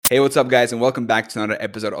Hey, what's up, guys, and welcome back to another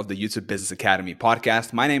episode of the YouTube Business Academy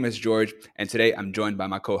podcast. My name is George, and today I'm joined by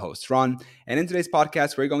my co-host Ron. And in today's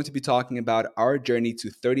podcast, we're going to be talking about our journey to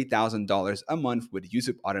 $30,000 a month with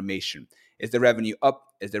YouTube automation. Is the revenue up?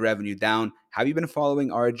 Is the revenue down? Have you been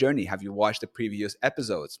following our journey? Have you watched the previous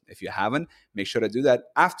episodes? If you haven't, make sure to do that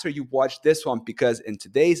after you watch this one, because in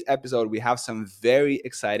today's episode, we have some very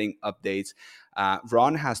exciting updates.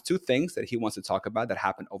 Ron has two things that he wants to talk about that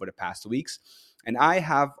happened over the past weeks. And I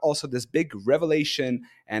have also this big revelation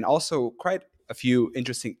and also quite a few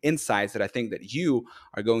interesting insights that I think that you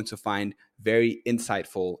are going to find very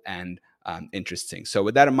insightful and interesting. So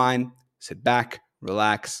with that in mind, sit back,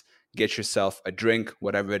 relax, get yourself a drink,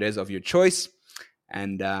 whatever it is of your choice,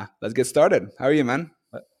 and let's get started. How are you, man?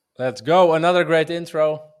 Let's go. Another great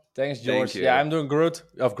intro. Thanks, George. Thank you. Yeah, I'm doing Groot.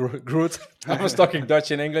 Groot. I was talking Dutch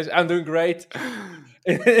in English. I'm doing great.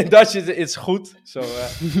 In Dutch, it's goed. So,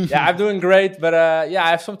 yeah, I'm doing great. But, yeah, I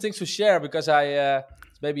have some things to share because it's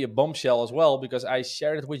maybe a bombshell as well, because I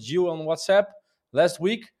shared it with you on WhatsApp last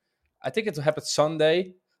week. I think it happened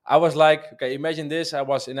Sunday. I was like, okay, imagine this. I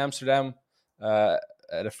was in Amsterdam at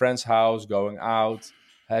a friend's house, going out,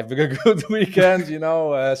 having a good weekend,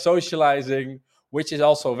 socializing, which is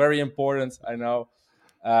also very important, I know.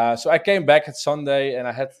 So I came back at Sunday and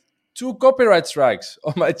I had 2 copyright strikes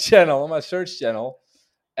on my channel, on my search channel.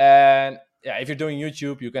 And yeah, if you're doing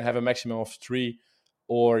YouTube, you can have a maximum of 3,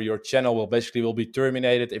 or your channel will be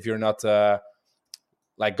terminated if you're not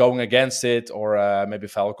like going against it, or maybe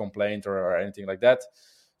file a complaint or anything like that.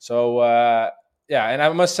 So yeah, and I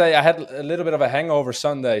must say I had a little bit of a hangover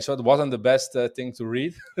Sunday, so it wasn't the best thing to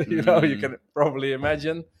read. You can probably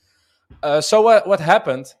imagine. So what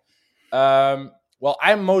happened? Well,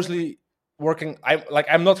 I'm mostly working.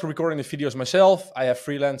 I'm not recording the videos myself. I have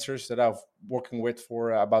freelancers that I'm working with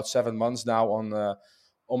for about 7 months now on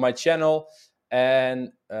my channel,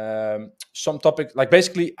 and some topics. Like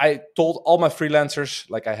basically, I told all my freelancers,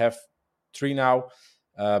 like I have 3 now,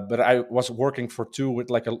 but I was working for 2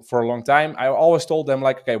 with for a long time. I always told them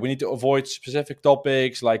like, okay, we need to avoid specific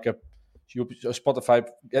topics like Spotify,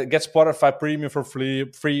 get Spotify Premium for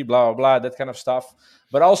free, blah, blah, blah, that kind of stuff.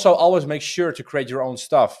 But also always make sure to create your own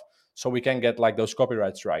stuff so we can get like those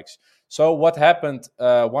copyright strikes. So what happened,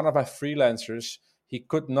 one of my freelancers, he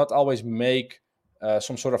could not always make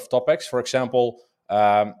some sort of topics. For example,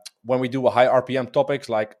 when we do a high RPM topics,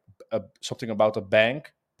 like something about a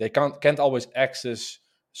bank, they can't always access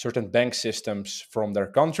certain bank systems from their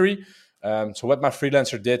country. So what my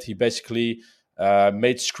freelancer did, he basically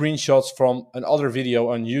made screenshots from another video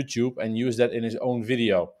on YouTube and used that in his own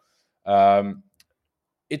video.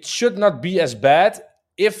 It should not be as bad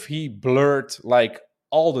if he blurred like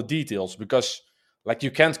all the details, because like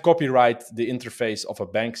you can't copyright the interface of a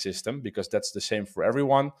bank system because that's the same for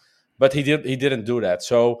everyone. But he didn't do that.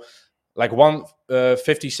 So like one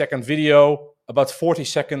 50-second video, about 40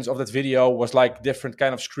 seconds of that video was like different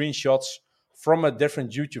kind of screenshots from a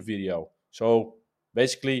different YouTube video. So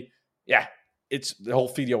basically, yeah, the whole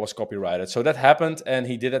video was copyrighted. So that happened, and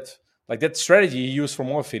he did it like that strategy he used for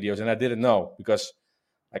more videos, and I didn't know because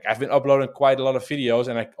like I've been uploading quite a lot of videos,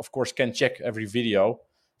 and I of course can check every video,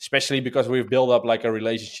 especially because we've built up like a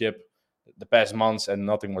relationship the past months and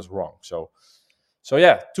nothing was wrong. So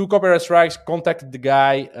yeah, 2 copyright strikes. Contacted the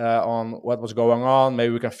guy on what was going on.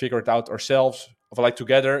 Maybe we can figure it out ourselves, like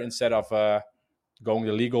together, instead of going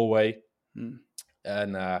the legal way.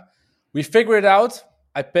 And we figured it out.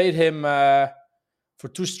 I paid him for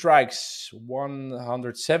 2 strikes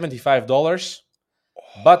 $175,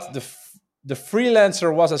 but the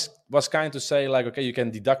freelancer was kind to say like, okay, you can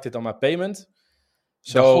deduct it on my payment.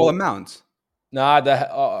 So the whole amount? Nah, the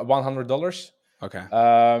 $100. Okay.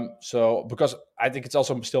 So because I think it's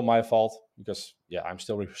also still my fault, because yeah, I'm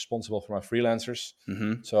still responsible for my freelancers.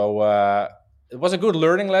 Mm-hmm. So it was a good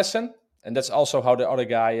learning lesson, and that's also how the other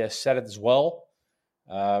guy said it as well.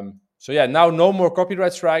 So yeah, now no more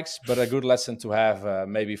copyright strikes, but a good lesson to have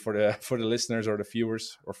maybe for the listeners or the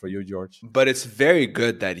viewers, or for you, George. But it's very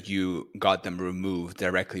good that you got them removed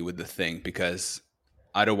directly with the thing, because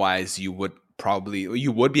otherwise you would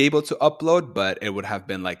be able to upload, but it would have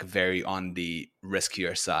been like very on the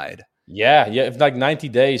riskier side. Yeah, if like 90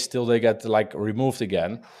 days till they get like removed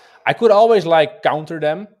again. I could always like counter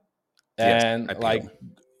them and Yes, like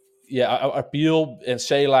appeal and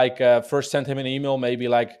say like first send him an email, maybe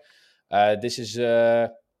like this is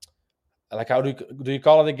like how do you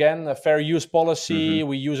call it again? A fair use policy. Mm-hmm.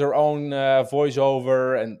 We use our own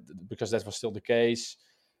voiceover, and because that was still the case.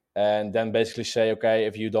 And then basically say, okay,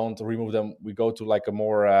 if you don't remove them, we go to like a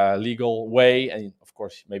more legal way. And of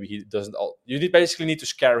course, maybe he doesn't. Basically need to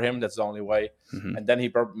scare him. That's the only way. Mhm. And then he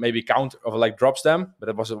maybe drops them, but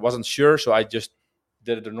it wasn't sure, so I just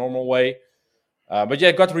did it the normal way. But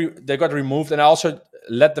yeah, they got removed, and I also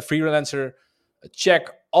let the freelancer check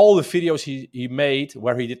all the videos he made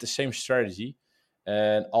where he did the same strategy,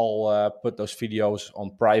 and I'll put those videos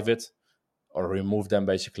on private or remove them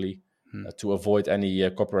basically to avoid any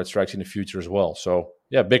copyright strikes in the future as well. So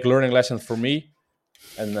yeah, big learning lesson for me,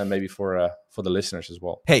 and then maybe for the listeners as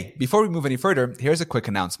well. Hey, before we move any further, here's a quick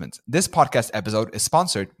announcement. This podcast episode is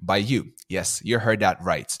sponsored by you. Yes, you heard that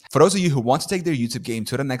right. For those of you who want to take their YouTube game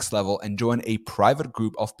to the next level and join a private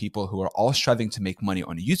group of people who are all striving to make money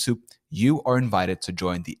on YouTube, you are invited to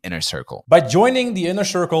join the Inner Circle. By joining the Inner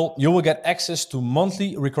Circle, you will get access to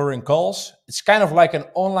monthly recurring calls. It's kind of like an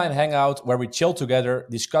online hangout where we chill together,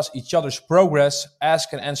 discuss each other's progress,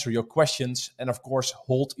 ask and answer your questions, and of course,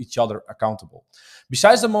 hold each other accountable.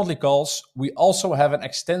 Besides the monthly calls, we also have an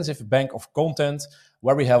extensive bank of content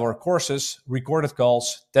where we have our courses, recorded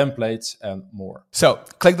calls, templates, and more. So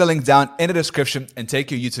click the link down in the description and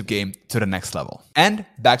take your YouTube game to the next level. And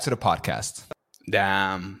back to the podcast.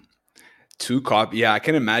 Damn. Yeah, I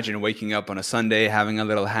can imagine waking up on a Sunday, having a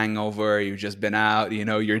little hangover. You've just been out,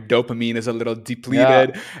 your dopamine is a little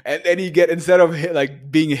depleted. Yeah. And then you get, instead of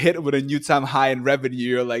being hit with a new time high in revenue,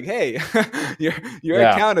 you're like, hey, your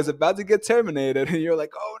account is about to get terminated. And you're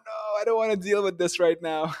like, oh no, I don't want to deal with this right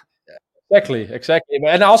now. Exactly.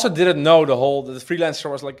 And I also didn't know the freelancer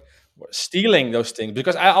was like stealing those things,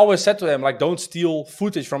 because I always said to him, like, don't steal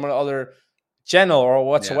footage from another channel or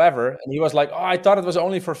whatsoever. Yeah. And he was like, oh, I thought it was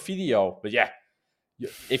only for video. But yeah,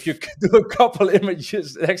 if you do a couple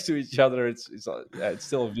images next to each other, it's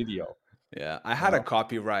still a video. Yeah, I had a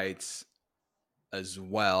copyright as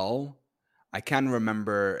well. I can't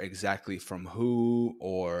remember exactly from who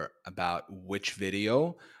or about which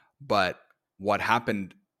video, but what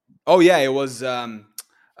happened. Oh yeah, it was a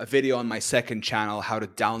video on my second channel, how to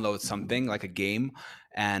download something like a game,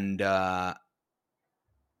 and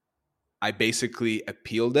I basically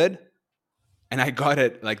appealed it, and I got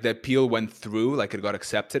it, like the appeal went through, like it got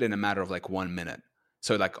accepted in a matter of like 1 minute.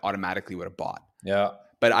 So like automatically with a bot. Yeah.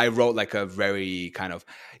 But I wrote like a very kind of,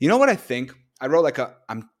 what I think? I wrote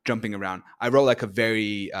I'm jumping around. I wrote like a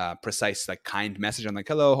very precise, like kind message. I'm like,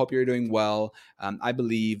 hello, hope you're doing well. I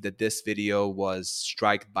believe that this video was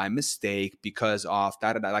striked by mistake because of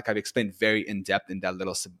that. Like I've explained very in depth in that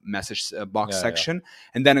little message box section. Yeah.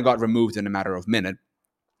 And then it got removed in a matter of minute.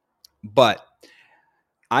 But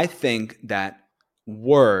I think that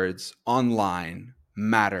words online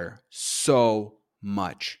matter so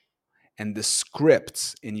much. And the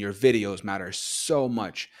scripts in your videos matter so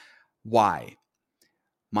much. Why?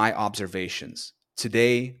 My observations.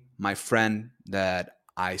 Today, my friend that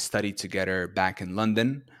I studied together back in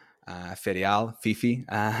London, Fifi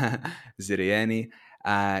Ziriani,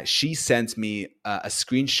 she sent me a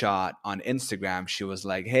screenshot on Instagram. She was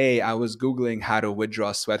like, hey, I was Googling how to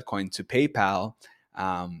withdraw Sweatcoin to PayPal,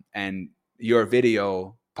 and your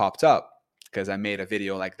video popped up because I made a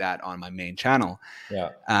video like that on my main channel. Yeah.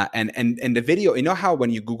 And the video, you know how when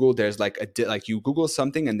you Google, there's like you Google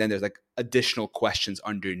something and then there's like additional questions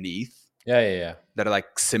underneath. Yeah. That are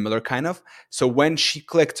like similar kind of. So when she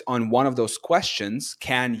clicked on one of those questions,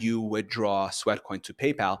 can you withdraw Sweatcoin to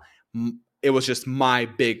PayPal? It was just my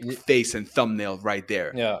big face and thumbnail right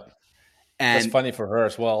there. Yeah. And that's funny for her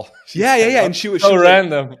as well. Yeah. And she was so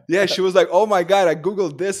random. Like, she was like, oh my God, I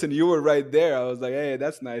Googled this and you were right there. I was like, hey,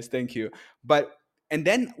 that's nice. Thank you. And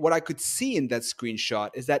then what I could see in that screenshot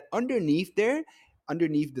is that underneath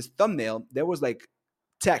this thumbnail, there was like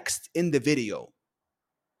text in the video.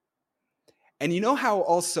 And you know how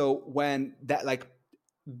also when that like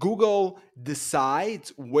Google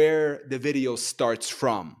decides where the video starts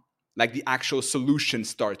from, like the actual solution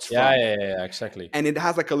starts from. Yeah, exactly. And it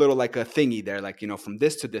has like a little like a thingy there, like, from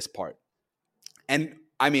this to this part. And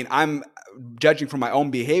I mean, I'm judging from my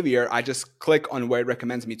own behavior. I just click on where it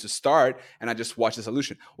recommends me to start and I just watch the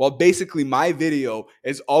solution. Well, basically my video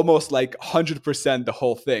is almost like 100% the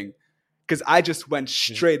whole thing because I just went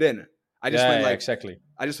straight in. I just went like, exactly.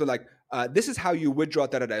 I just went like, this is how you withdraw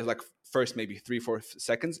that. Like first maybe 3-4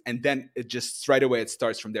 seconds, and then it just right away it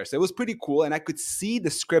starts from there. So it was pretty cool, and I could see the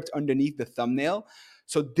script underneath the thumbnail.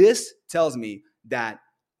 So this tells me that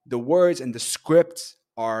the words and the script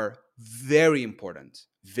are very important,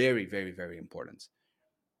 very, very, very important.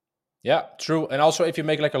 Yeah, true. And also, if you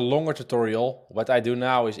make like a longer tutorial, what I do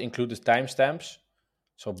now is include the timestamps.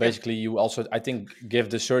 So basically, you also, I think, give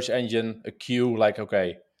the search engine a cue, like,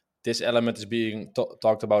 okay, this element is being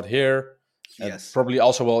talked about here. Yes. Probably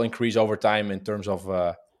also will increase over time in terms of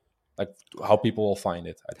like how people will find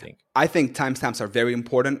it, I think. I think timestamps are very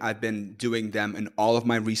important. I've been doing them in all of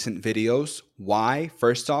my recent videos. Why?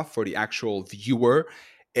 First off, for the actual viewer,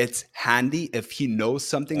 it's handy if he knows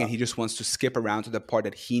something Yeah. and he just wants to skip around to the part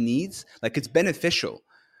that he needs. Like, it's beneficial.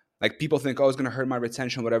 Like, people think, oh, it's gonna hurt my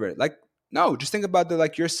retention, whatever. Like, no, just think about the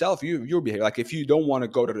like yourself, your behavior. Like, if you don't want to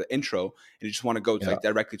go to the intro and you just want to go to Yeah. like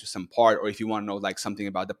directly to some part, or if you want to know like something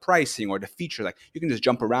about the pricing or the feature, like you can just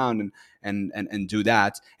jump around and do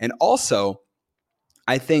that. And also,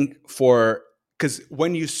 I think for because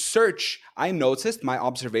when you search, I noticed my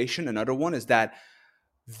observation, another one is that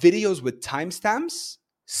videos with timestamps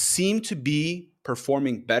seem to be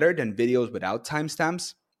performing better than videos without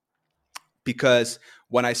timestamps, because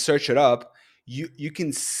when I search it up, you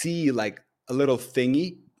can see like a little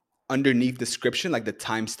thingy underneath description, like the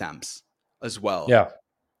timestamps as well. Yeah.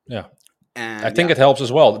 Yeah. I And think yeah, it helps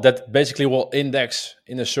as well. That basically will index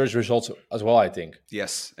in the search results as well, I think.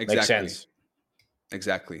 yes, Makes exactly. sense.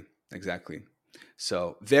 Exactly. Exactly.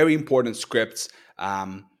 So very important scripts.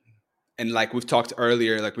 And like we've talked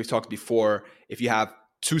earlier, like we've talked before, if you have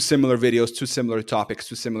two similar videos, two similar topics,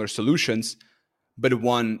 two similar solutions, but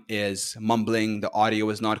one is mumbling, the audio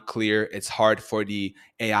is not clear, it's hard for the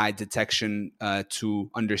AI detection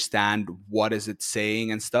to understand what is it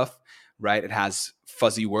saying and stuff, right? It has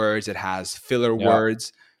fuzzy words, it has filler Yeah.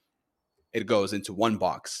 words, it goes into one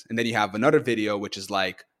box. And then you have another video which is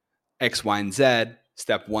like X, Y, and Z,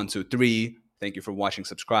 step 1, 2, 3. Thank you for watching,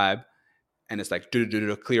 subscribe. And it's like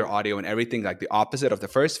clear audio and everything, like the opposite of the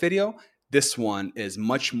first video. This one is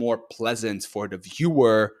much more pleasant for the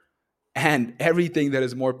viewer, and everything that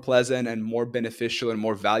is more pleasant and more beneficial and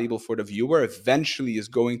more valuable for the viewer eventually is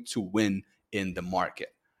going to win in the market.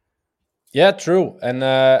 Yeah, true. And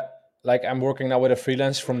like I'm working now with a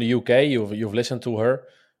freelance from the UK. You've listened to her,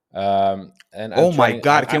 and I'm Oh my trying.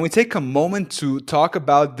 God. Can we take a moment to talk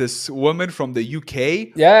about this woman from the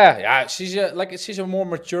UK? Yeah, yeah. She's a more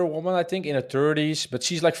mature woman, I think, in her 30s, but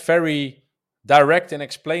she's like very direct in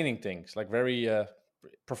explaining things, like very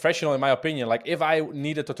professional, in my opinion. Like if I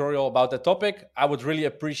need a tutorial about that topic, I would really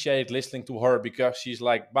appreciate listening to her because she's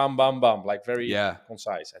like bam, bam, bam, like very Yeah.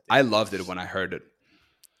 concise, I I think. loved it when I heard it.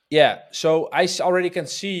 Yeah, so already can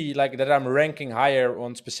see like that I'm ranking higher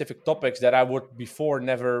on specific topics that I would before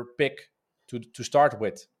never pick to start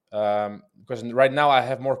with. Because right now I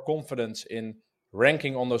have more confidence in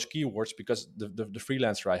ranking on those keywords because the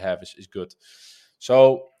freelancer I have is good.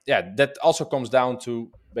 So yeah, that also comes down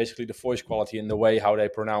to basically the voice quality and the way how they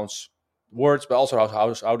pronounce words, but also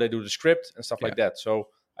how they do the script and stuff Yeah. like that. So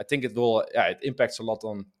I think it impacts a lot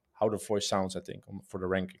on how the voice sounds, I think, for the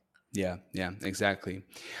ranking. Yeah, yeah, exactly.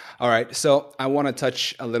 All right, so I want to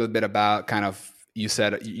touch a little bit about kind of you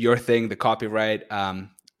said your thing, the copyright.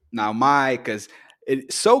 Now my because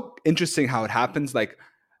it's so interesting how it happens. Like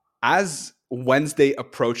as Wednesday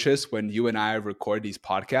approaches, when you and I record these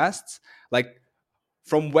podcasts, like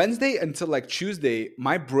from Wednesday until like Tuesday,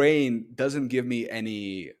 my brain doesn't give me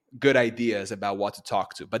any good ideas about what to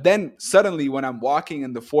talk to. But then suddenly, when I'm walking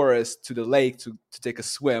in the forest to the lake to take a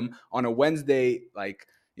swim on a Wednesday, like,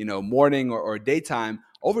 morning or daytime,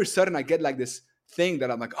 over a sudden I get like this thing that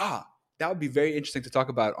I'm like, that would be very interesting to talk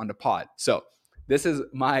about on the pod. So this is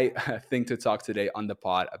my thing to talk today on the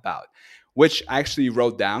pod about, which I actually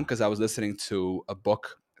wrote down because I was listening to a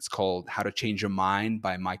book. It's called How to Change Your Mind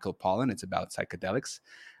by Michael Pollan. It's about psychedelics.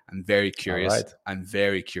 I'm very All curious. right. I'm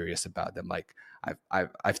very curious about them. Like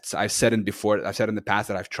I've said in before, I've said in the past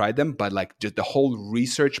that I've tried them, but like just the whole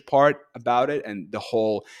research part about it and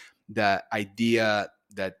the idea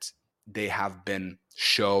that they have been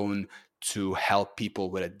shown to help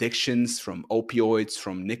people with addictions from opioids,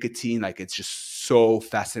 from nicotine, like it's just so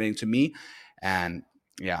fascinating to me. And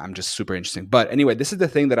yeah, I'm just super interesting. But anyway, this is the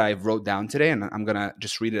thing that I wrote down today, and I'm gonna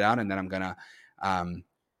just read it out, and then I'm gonna um,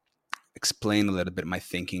 explain a little bit my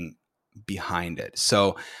thinking behind it.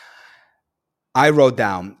 So I wrote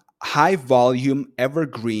down high volume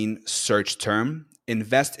evergreen search term,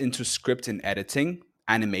 invest into script and editing,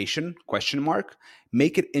 animation, question mark,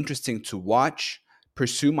 make it interesting to watch,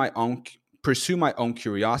 pursue my own pursue my own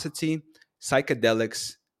curiosity,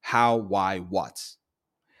 psychedelics, how, why, what.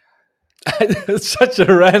 It's such a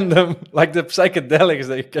random, like the psychedelics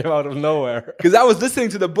that came out of nowhere. Because I was listening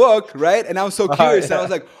to the book, right? And I was so curious, and I Yeah.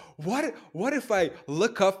 was like, what if I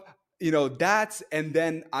look up, that, and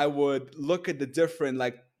then I would look at the different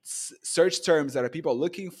like search terms that are people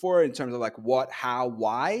looking for in terms of like what, how,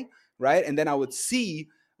 why, right? And then I would see,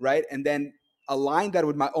 right, and then align that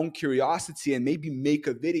with my own curiosity and maybe make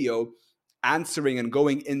a video answering and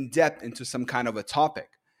going in depth into some kind of a topic.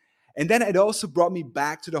 And then it also brought me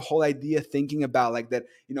back to the whole idea, thinking about like that,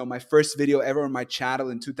 my first video ever on my channel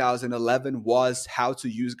in 2011 was how to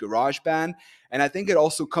use GarageBand. And I think it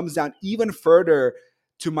also comes down even further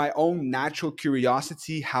to my own natural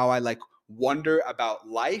curiosity, how I like wonder about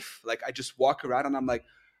life. Like I just walk around and I'm like,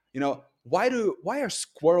 why are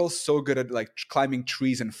squirrels so good at like climbing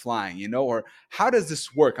trees and flying, or how does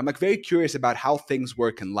this work? I'm like very curious about how things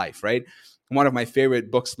work in life, right? One of my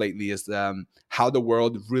favorite books lately is How the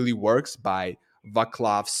World Really Works by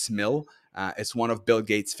Vaclav Smil. It's one of Bill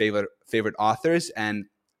Gates' favorite authors, and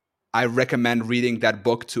I recommend reading that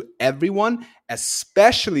book to everyone,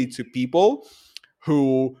 especially to people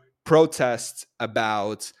who protest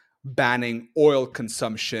about banning oil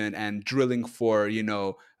consumption and drilling for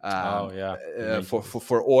Oh um, yeah, you mentioned it.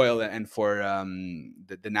 for oil and for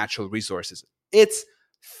the natural resources. It's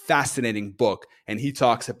fascinating book, and he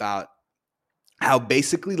talks about how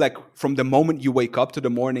basically like from the moment you wake up to the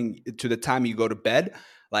morning to the time you go to bed,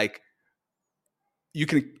 like you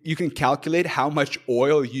can calculate how much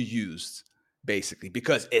oil you used, basically,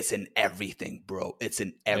 because it's in everything, bro. It's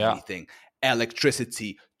in Yeah, everything.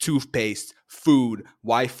 Electricity, toothpaste, food.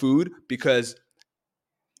 Why food? Because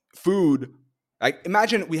food, like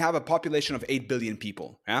imagine we have a population of 8 billion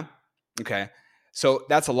people. Yeah. Okay. So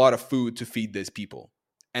that's a lot of food to feed these people.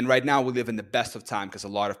 And right now we live in the best of time because a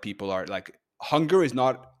lot of people are like, hunger is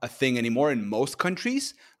not a thing anymore in most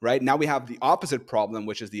countries. Right now we have the opposite problem,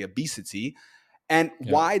 which is the obesity. And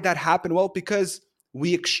yeah, why that happened? Well, because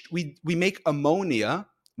we make ammonia,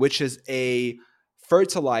 which is a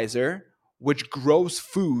fertilizer which grows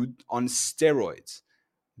food on steroids,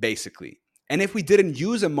 basically. And if we didn't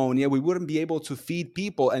use ammonia, we wouldn't be able to feed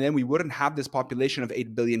people, and then we wouldn't have this population of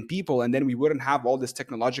 8 billion people, and then we wouldn't have all this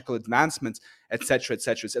technological advancements, et cetera, et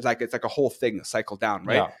cetera. It's like a whole thing, a cycle down,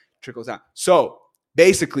 right? yeah, Trickles down. So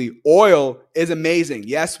basically, oil is amazing.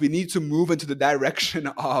 Yes, we need to move into the direction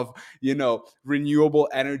of, renewable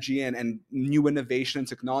energy and new innovation and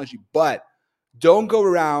technology, but don't go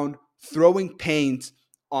around throwing paint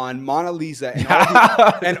on Mona Lisa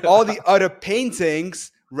and all the yeah. other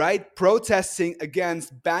paintings, right? Protesting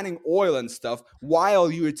against banning oil and stuff while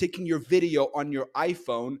you are taking your video on your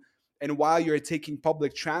iPhone and while you're taking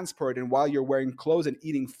public transport and while you're wearing clothes and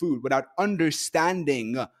eating food without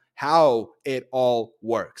understanding how it all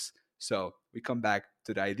works. So we come back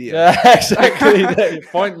to the idea. Yeah, exactly. Your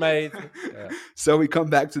point made. Yeah, So we come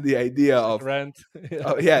back to the idea it's like of, rant.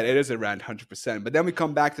 oh Yeah, yeah, it is a rant, 100%. But then we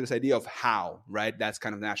come back to this idea of how, right? That's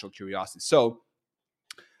kind of natural curiosity. So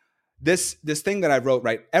this thing that I wrote,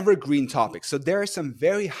 right? Evergreen topics. So there are some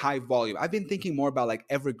very high volume. I've been thinking more about like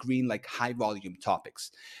evergreen, like high volume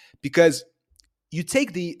topics, because you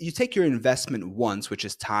take your investment once, which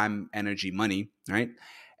is time, energy, money, right?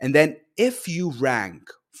 And then if you rank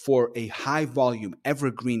for a high volume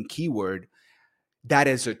evergreen keyword, that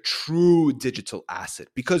is a true digital asset,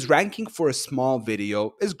 because ranking for a small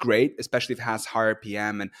video is great, especially if it has higher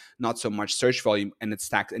PM and not so much search volume, and it's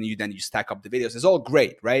stacked, and you stack up the videos. It's all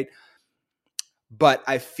great, right? But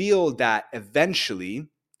I feel that eventually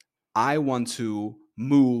I want to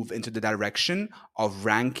move into the direction of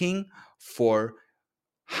ranking for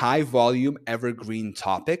high volume evergreen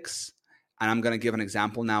topics. And I'm going to give an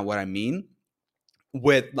example now what I mean,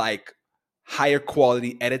 with like higher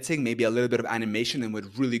quality editing, maybe a little bit of animation, and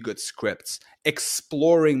with really good scripts,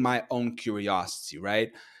 exploring my own curiosity,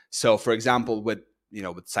 right? So for example, with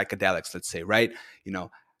psychedelics, let's say, right?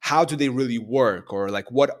 How do they really work, or like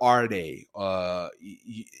what are they?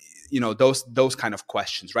 Those kind of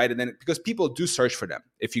questions, right? And then because people do search for them,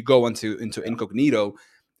 if you go into incognito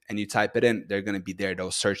and you type it in, they're going to be there,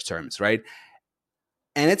 those search terms, right?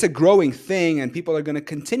 And it's a growing thing, and people are going to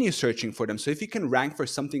continue searching for them. So if you can rank for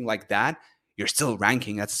something like that, you're still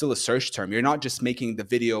ranking. That's still a search term. You're not just making the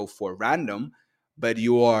video for random, but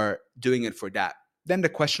you are doing it for that. Then the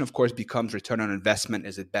question, of course, becomes return on investment.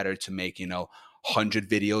 Is it better to make 100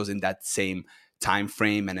 videos in that same time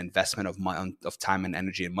frame and investment of time and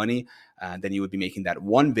energy and money? Then you would be making that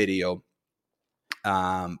one video.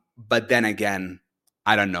 But then again,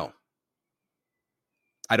 I don't know.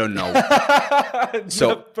 I don't know. the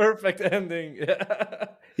So perfect ending. yeah,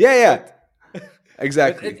 yeah, but but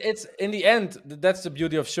exactly. it's in the end, that's the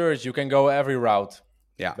beauty of search. You can go every route,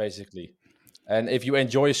 Yeah. basically. And if you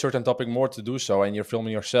enjoy a certain topic more to do so, and you're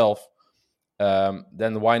filming yourself,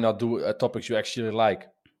 then why not do topics you actually like?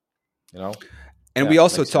 You know? And Yeah, we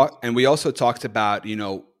also makes sense. talked about,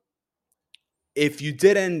 if you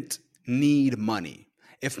didn't need money,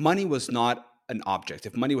 if money was not an object,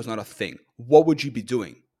 if money was not a thing, what would you be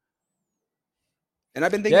doing? And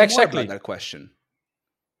I've been Yeah, thinking more about exactly. that question.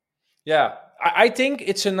 Yeah, I think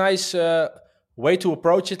it's a nice way to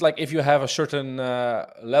approach it. Like if you have a certain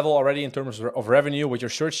level already in terms of revenue with your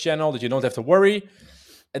search channel, that you don't have to worry.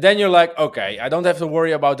 And then you're like, okay, I don't have to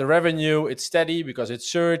worry about the revenue. It's steady because it's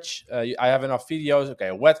search. I have enough videos.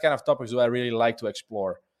 Okay, what kind of topics do I really like to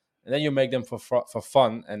explore? And then you make them for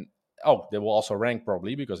fun. And they will also rank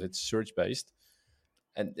probably because it's search based.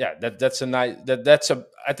 And yeah, that's a nice that's a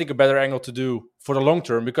I think a better angle to do for the long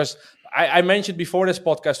term, because I mentioned before this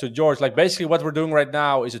podcast to George, like basically what we're doing right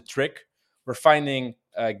now is a trick. We're finding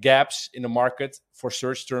gaps in the market for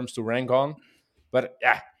search terms to rank on, but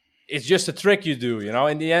yeah, it's just a trick you do.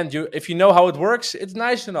 In the end, if you know how it works, it's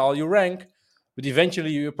nice and all, you rank, but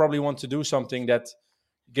eventually you probably want to do something that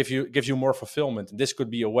gives you more fulfillment. And this could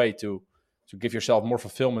be a way to give yourself more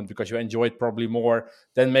fulfillment because you enjoy it probably more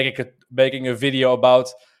than making a video about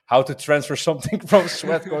how to transfer something from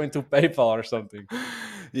Sweatcoin to PayPal or something.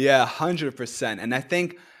 Yeah, 100%. And I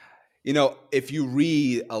think, if you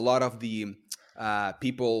read a lot of the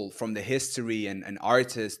people from the history and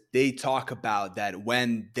artists, they talk about that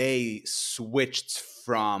when they switched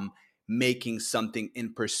from making something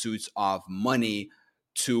in pursuit of money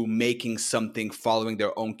to making something following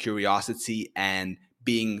their own curiosity and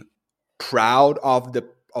being proud of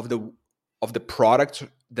the product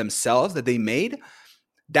themselves that they made,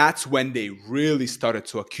 that's when they really started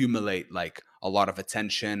to accumulate like a lot of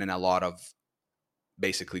attention and a lot of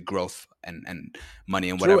basically growth and money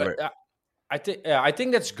and True. whatever. I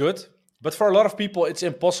think that's good, but for a lot of people, it's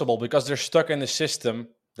impossible because they're stuck in a system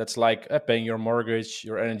that's like paying your mortgage,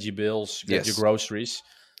 your energy bills, get your Yes. groceries.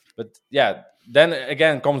 But yeah, then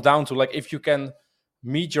again, it comes down to like if you can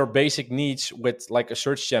meet your basic needs with like a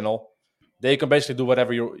search channel, they can basically do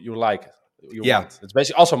whatever you like, you Yeah. want. It's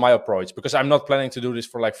basically also my approach because I'm not planning to do this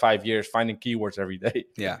for like 5 years, finding keywords every day.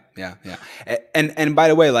 Yeah, yeah, yeah. And by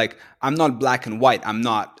the way, like I'm not black and white. I'm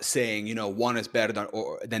not saying one is better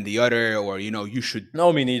than the other, or you should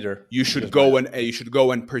No, me neither. you It's should just my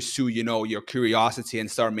go and pursue your curiosity and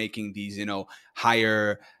start making these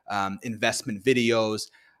higher investment videos.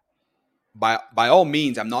 By all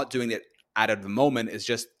means, I'm not doing it at the moment. It's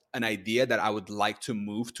just an idea that I would like to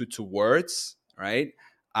move towards, right?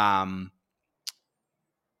 Um,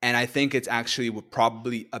 and I think it's actually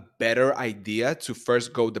probably a better idea to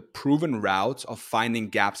first go the proven route of finding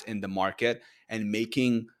gaps in the market and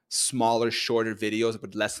making smaller, shorter videos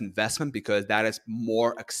with less investment, because that is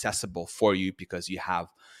more accessible for you because you have,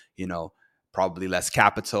 probably less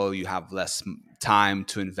capital, you have less time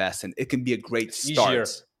to invest, and it can be a great It's start. easier.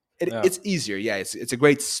 It, Yeah. it's easier. Yeah, it's a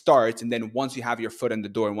great start. And then once you have your foot in the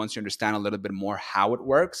door and once you understand a little bit more how it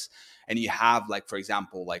works, and you have, like, for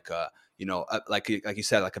example, like a like you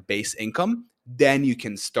said, like a base income, then you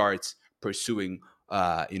can start pursuing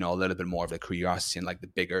a little bit more of the curiosity and like the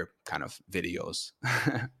bigger kind of videos.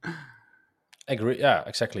 Agree. Yeah,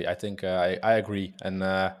 exactly. I think I agree. And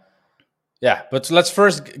yeah, but let's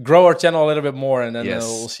first grow our channel a little bit more, and then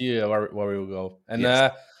we'll Yes. see where we will go. And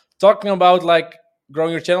Yes. talking about like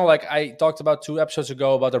growing your channel, like I talked about 2 episodes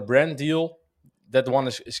ago about a brand deal. That one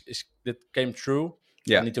is that came true.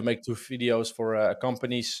 I Yeah. need to make 2 videos for a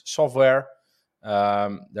company's software.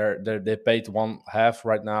 They paid one half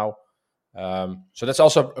right now. So that's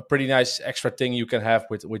also a pretty nice extra thing you can have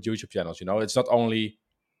with YouTube channels. It's not only,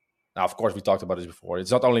 now, of course, we talked about this before.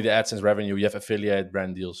 It's not only the AdSense revenue, you have affiliate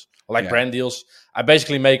brand deals. Like Yeah. brand deals, I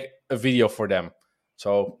basically make a video for them.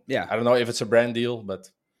 So Yeah. I don't know if it's a brand deal, but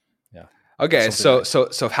yeah. Okay. Something So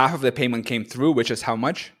nice. so half of the payment came through, which is how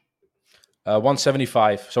much?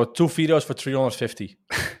 175. So 2 videos for 350.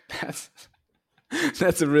 that's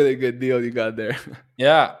that's a really good deal you got there.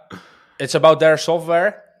 Yeah. It's about their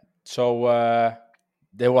software. So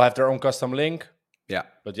they will have their own custom link. Yeah.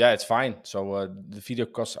 But yeah, it's fine. So the video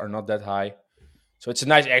costs are not that high. So it's a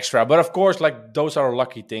nice extra. But of course, like those are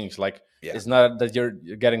lucky things. Like Yeah. it's not that you're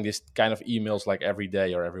getting this kind of emails like every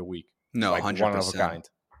day or every week. It's No, like one of a 100%. kind.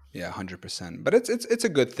 Yeah, 100%. But it's a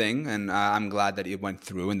good thing, and I'm glad that it went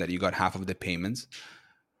through and that you got half of the payments.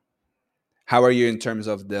 How are you in terms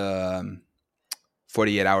of the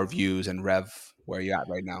 48-hour views and rev? Where are you at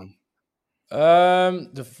right now?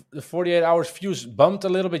 The 48 hours views bumped a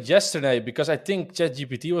little bit yesterday because I think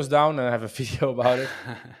ChatGPT was down and I have a video about it.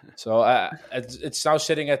 So it's now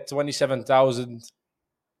sitting at 27,000.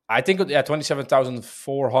 I think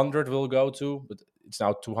 27,400 will go to, but it's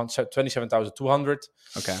now 27,200.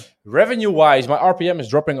 Okay. Revenue wise, my RPM is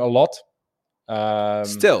dropping a lot.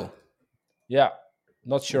 Still. Yeah,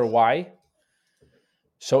 not sure why.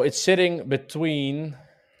 So it's sitting between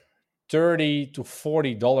 $30 to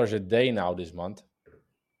 $40 a day now this month.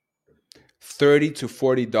 $30 to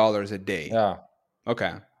 $40 a day. Yeah.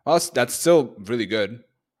 Okay. Well, that's still really good.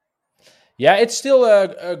 Yeah, it's still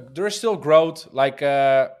there is still growth. Like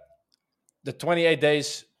the 28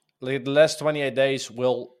 days, like the last 28 days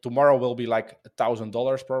will tomorrow will be like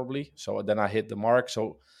 $1,000 probably. So then I hit the mark.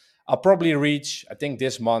 So I'll probably reach, I think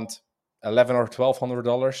this month, 11 or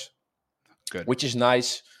 $1,200, Good. which is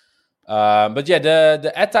nice. But yeah,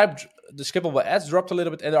 the ad type, the skippable ads dropped a little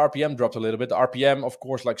bit, and the RPM dropped a little bit. The RPM, of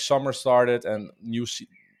course, like summer started and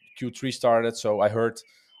Q3 started, so I heard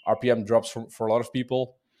RPM drops for a lot of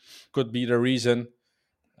people. Could be the reason.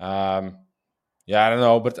 Um, yeah, I don't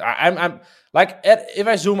know, but I'm like if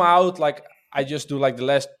I zoom out, like I just do like the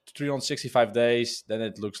last 365 days, then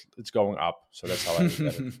it's going up. So that's how I look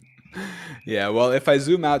at it. Yeah, well, if I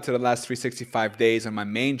zoom out to the last 365 days on my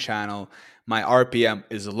main channel, my RPM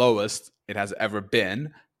is the lowest it has ever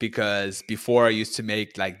been, because before I used to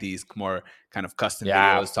make like these more kind of custom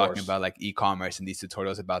Yeah, of videos talking course. about like e-commerce and these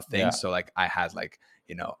tutorials about Yeah, things. So like I had like,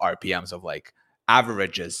 RPMs of like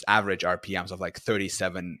average RPMs of like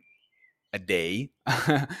 37 a day.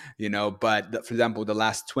 But for example, the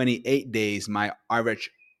last 28 days, my average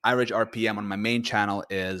RPM on my main channel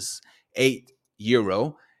is €8,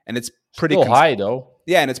 and it's pretty still high though.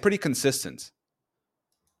 yeah, and it's pretty consistent.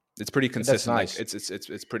 It's pretty That's consistent. Like nice.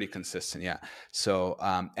 it's pretty consistent. Yeah. So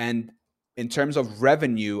and in terms of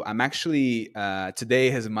revenue, I'm actually today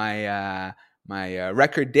is my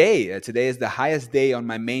record day. Today is the highest day on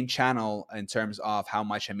my main channel in terms of how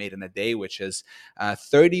much I made in a day, which is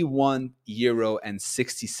 €31 and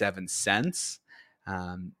 67 cents.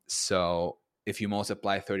 So if you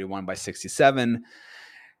multiply 31 by 67,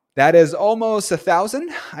 that is almost 1,000,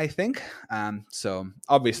 I think. So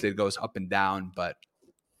obviously it goes up and down, but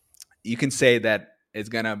you can say that it's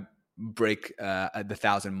gonna break the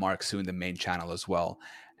 1,000 mark soon, the main channel as well.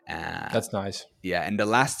 Uh, That's nice. yeah, and the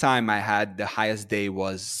last time I had the highest day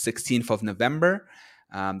was 16th of November,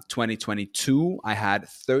 2022. I had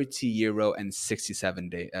 €30 and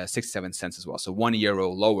 67 cents as well. So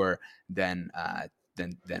 €1 lower than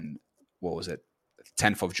than what was it?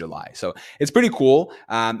 10th of July. So it's pretty cool.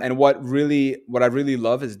 And what I really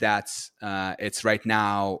love is that it's right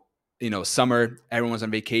now, summer, everyone's on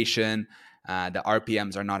vacation. The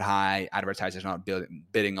RPMs are not high. Advertisers are not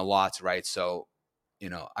bidding a lot, right? So,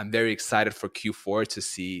 I'm very excited for Q4 to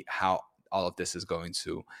see how all of this is going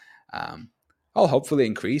to, hopefully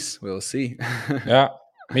increase. We'll see. Yeah,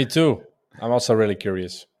 me too. I'm also really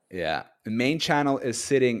curious. Yeah. The main channel is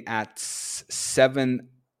sitting at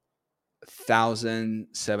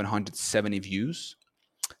 7,770 views.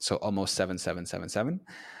 So almost 7,777.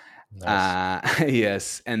 Nice.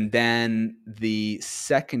 Yes. And then the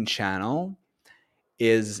second channel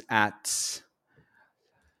is at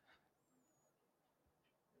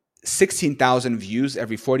 16,000 views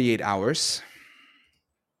every 48 hours.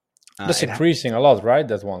 That's increasing a lot, right?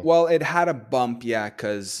 That one. Well, it had a bump, yeah,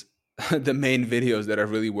 because the main videos that are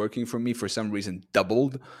really working for me for some reason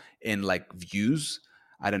doubled in like views.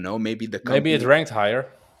 I don't know. Maybe the Maybe it company, ranked higher.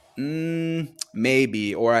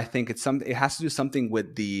 maybe, or I think it's something. It has to do something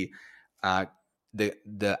with uh,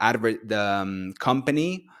 the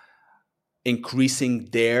company increasing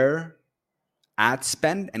their ad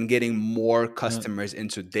spend and getting more Mm, customers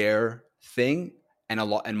into their thing, and a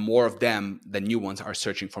lot and more of them, the new ones, are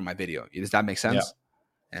searching for my video. Does that make yeah, sense?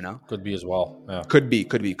 You know, could be as well. Yeah, could be,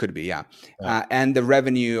 yeah. yeah. And the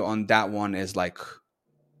revenue on that one is like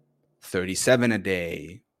 37 a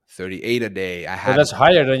day, 38 a day. I So had that's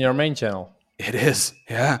higher than your main channel. it is,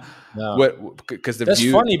 yeah. Yeah, What? Because the that's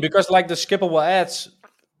view, funny because like the skippable ads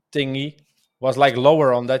thingy was like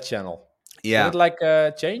lower on that channel. Did yeah. it like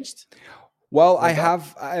changed? Well, Went up?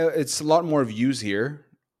 it's a lot more views here,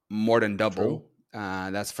 more than True. double.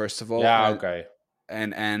 That's first of all, Yeah. Okay.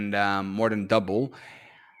 and more than double.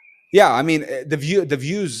 Yeah, I mean, the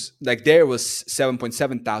views, like there was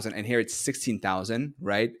 7.7 thousand, and here it's 16,000,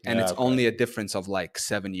 right? And Yeah. it's Okay. only a difference of like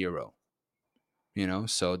 €7.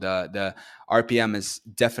 So the RPM is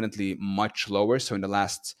definitely much lower. So in the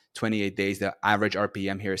last 28 days, the average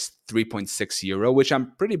RPM here is €3.6, which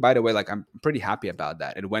I'm pretty, by the way, like I'm pretty happy about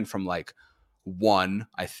that. It went from like one,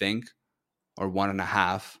 I think, or one and a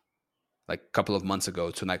half, like a couple of months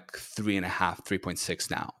ago, to like three and a half,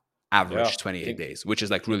 3.6 now, Yeah. average I 28 think days, which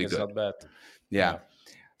is like think really it's good. not bad. Yeah. Yeah.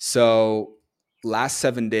 So last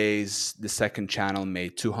 7 days, the second channel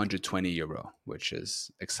made €220, which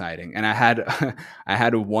is exciting. And I had I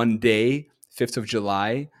had a one day, 5th of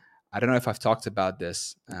July. I don't know if I've talked about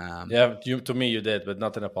this. Yeah. To me, you did, but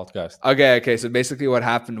not in a podcast. Okay. So basically, what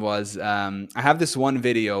happened was I have this one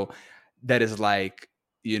video that is like,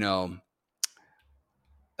 you know,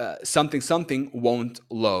 something won't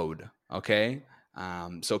load. Okay.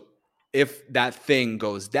 So if that thing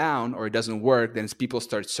goes down or it doesn't work, then people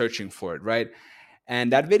start searching for it, right?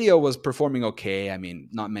 And that video was performing okay. I mean,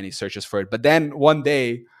 not many searches for it. But then one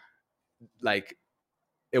day, like,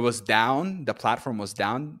 it was down, the platform was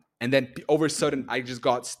down, and then over a sudden I just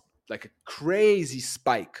got like a crazy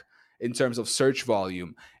spike in terms of search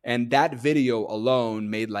volume. And that video alone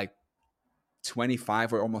made like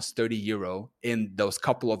 25 or almost 30 euro in those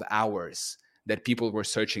couple of hours that people were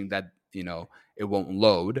searching that, it won't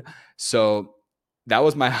load. So that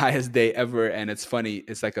was my highest day ever. And it's funny,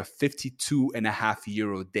 it's like a 52.5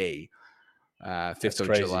 euro day, 5th That's of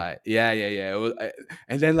crazy. July. Yeah.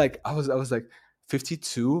 And then like I was like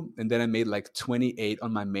 52, and then I made like 28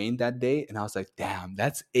 on my main that day, and I was like, damn,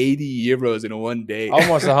 that's 80 euros in one day.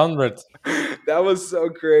 Almost 100. That was so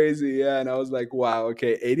crazy. Yeah. And I was like, wow,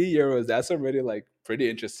 okay, 80 euros, that's already like pretty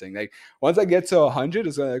interesting. Like once I get to 100,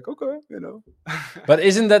 it's like, okay. But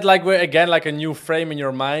isn't that like we're again like a new frame in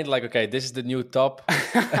your mind? Like, okay, this is the new top,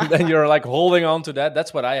 and then you're like holding on to that.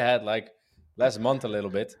 That's what I had like last month a little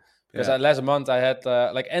bit because Yeah. last month I had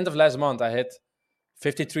like end of last month I hit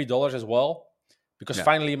 $53 as well because Yeah.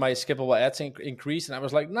 finally my skippable ads increased, and I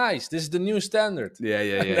was like, nice, this is the new standard. Yeah.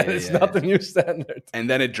 Yeah. And Yeah. then Yeah. it's Yeah. not Yeah. the new standard. And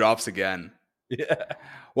then it drops again. Yeah.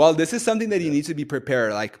 Well, this is something that you Yeah. need to be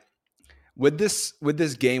prepared. Like with this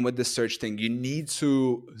game, with this search thing, you need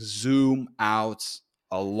to zoom out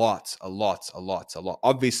a lot. Yeah.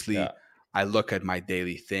 Obviously, I look at my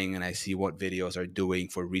daily thing and I see what videos are doing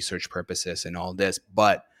for research purposes and all this.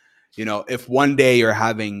 But if one day you're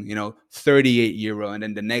having 38 euro, and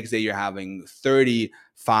then the next day you're having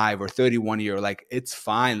 35 or 31 euro, like, it's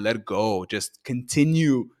fine, let go.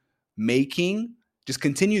 Making just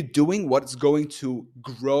continue doing what's going to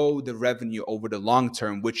grow the revenue over the long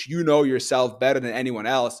term, which yourself better than anyone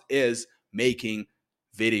else is making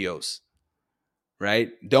videos,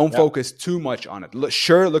 right? Don't Yeah. focus too much on it.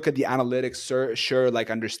 Sure, look at the analytics. Sure,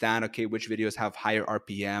 like, understand, okay, which videos have higher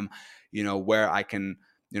RPM, where I can,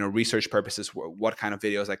 research purposes, what kind of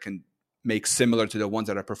videos I can make similar to the ones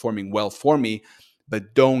that are performing well for me.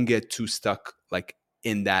 But don't get too stuck like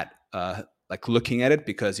in that, like, looking at it,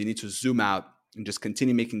 because you need to zoom out and just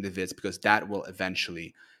continue making the vids, because that will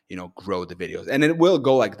eventually, grow the videos. And it will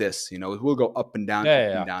go like this, it will go up and down, Yeah. up Yeah.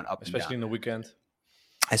 and Yeah. down, up and down. Especially in the weekend.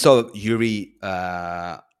 I saw Yuri.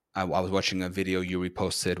 I was watching a video Yuri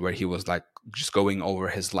posted where he was like just going over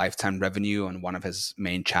his lifetime revenue on one of his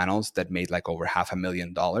main channels that made like over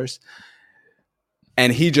 $500,000,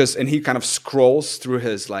 and he kind of scrolls through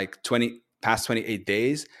his like past 28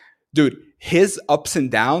 days. Dude, his ups and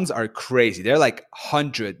downs are crazy. They're like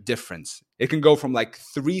 100 difference. It can go from like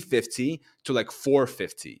 350 to like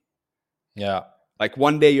 450. Yeah. Like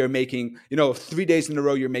one day you're making, 3 days in a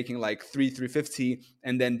row you're making like 350,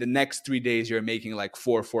 and then the next 3 days you're making like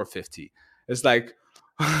 450. It's like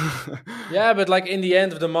Yeah, but like in the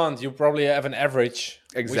end of the month, you probably have an average,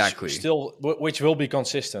 exactly. which will be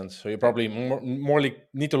consistent. So you probably more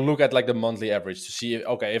need to look at like the monthly average to see,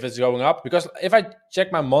 okay, if it's going up. Because if I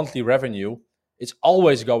check my monthly revenue, it's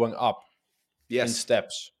always going up in Yes.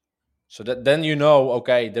 steps. So that then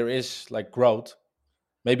okay, there is like growth.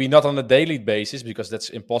 Maybe not on a daily basis because that's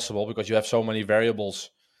impossible because you have so many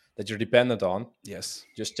variables that you're dependent on. Yes.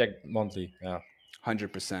 Just check monthly. Yeah.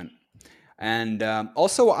 100%. And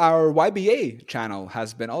also our YBA channel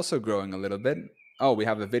has been also growing a little bit. Oh, we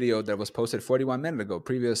have a video that was posted 41 minutes ago,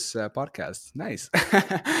 previous podcast. Nice.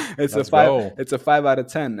 it's a Let's five. go. It's a 5 out of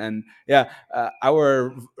 10, and yeah,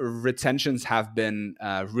 our retentions have been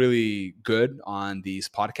really good on these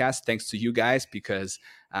podcasts, thanks to you guys, because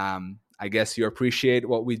I guess you appreciate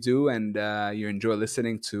what we do, and you enjoy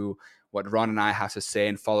listening to what Ron and I have to say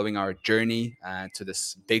and following our journey to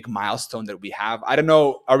this big milestone that we have. I don't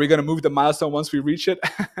know, are we going to move the milestone once we reach it?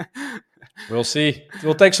 We'll see. It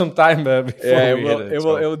will take some time before Yeah, we hit it it. will.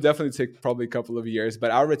 So It will definitely take probably a couple of years, but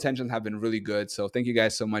our retention have been really good. So thank you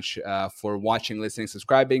guys so much for watching, listening,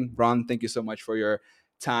 subscribing. Ron, thank you so much for your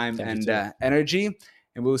time thank you and too. energy,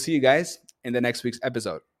 and we'll see you guys in the next week's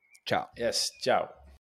episode. Ciao. Yes. Ciao.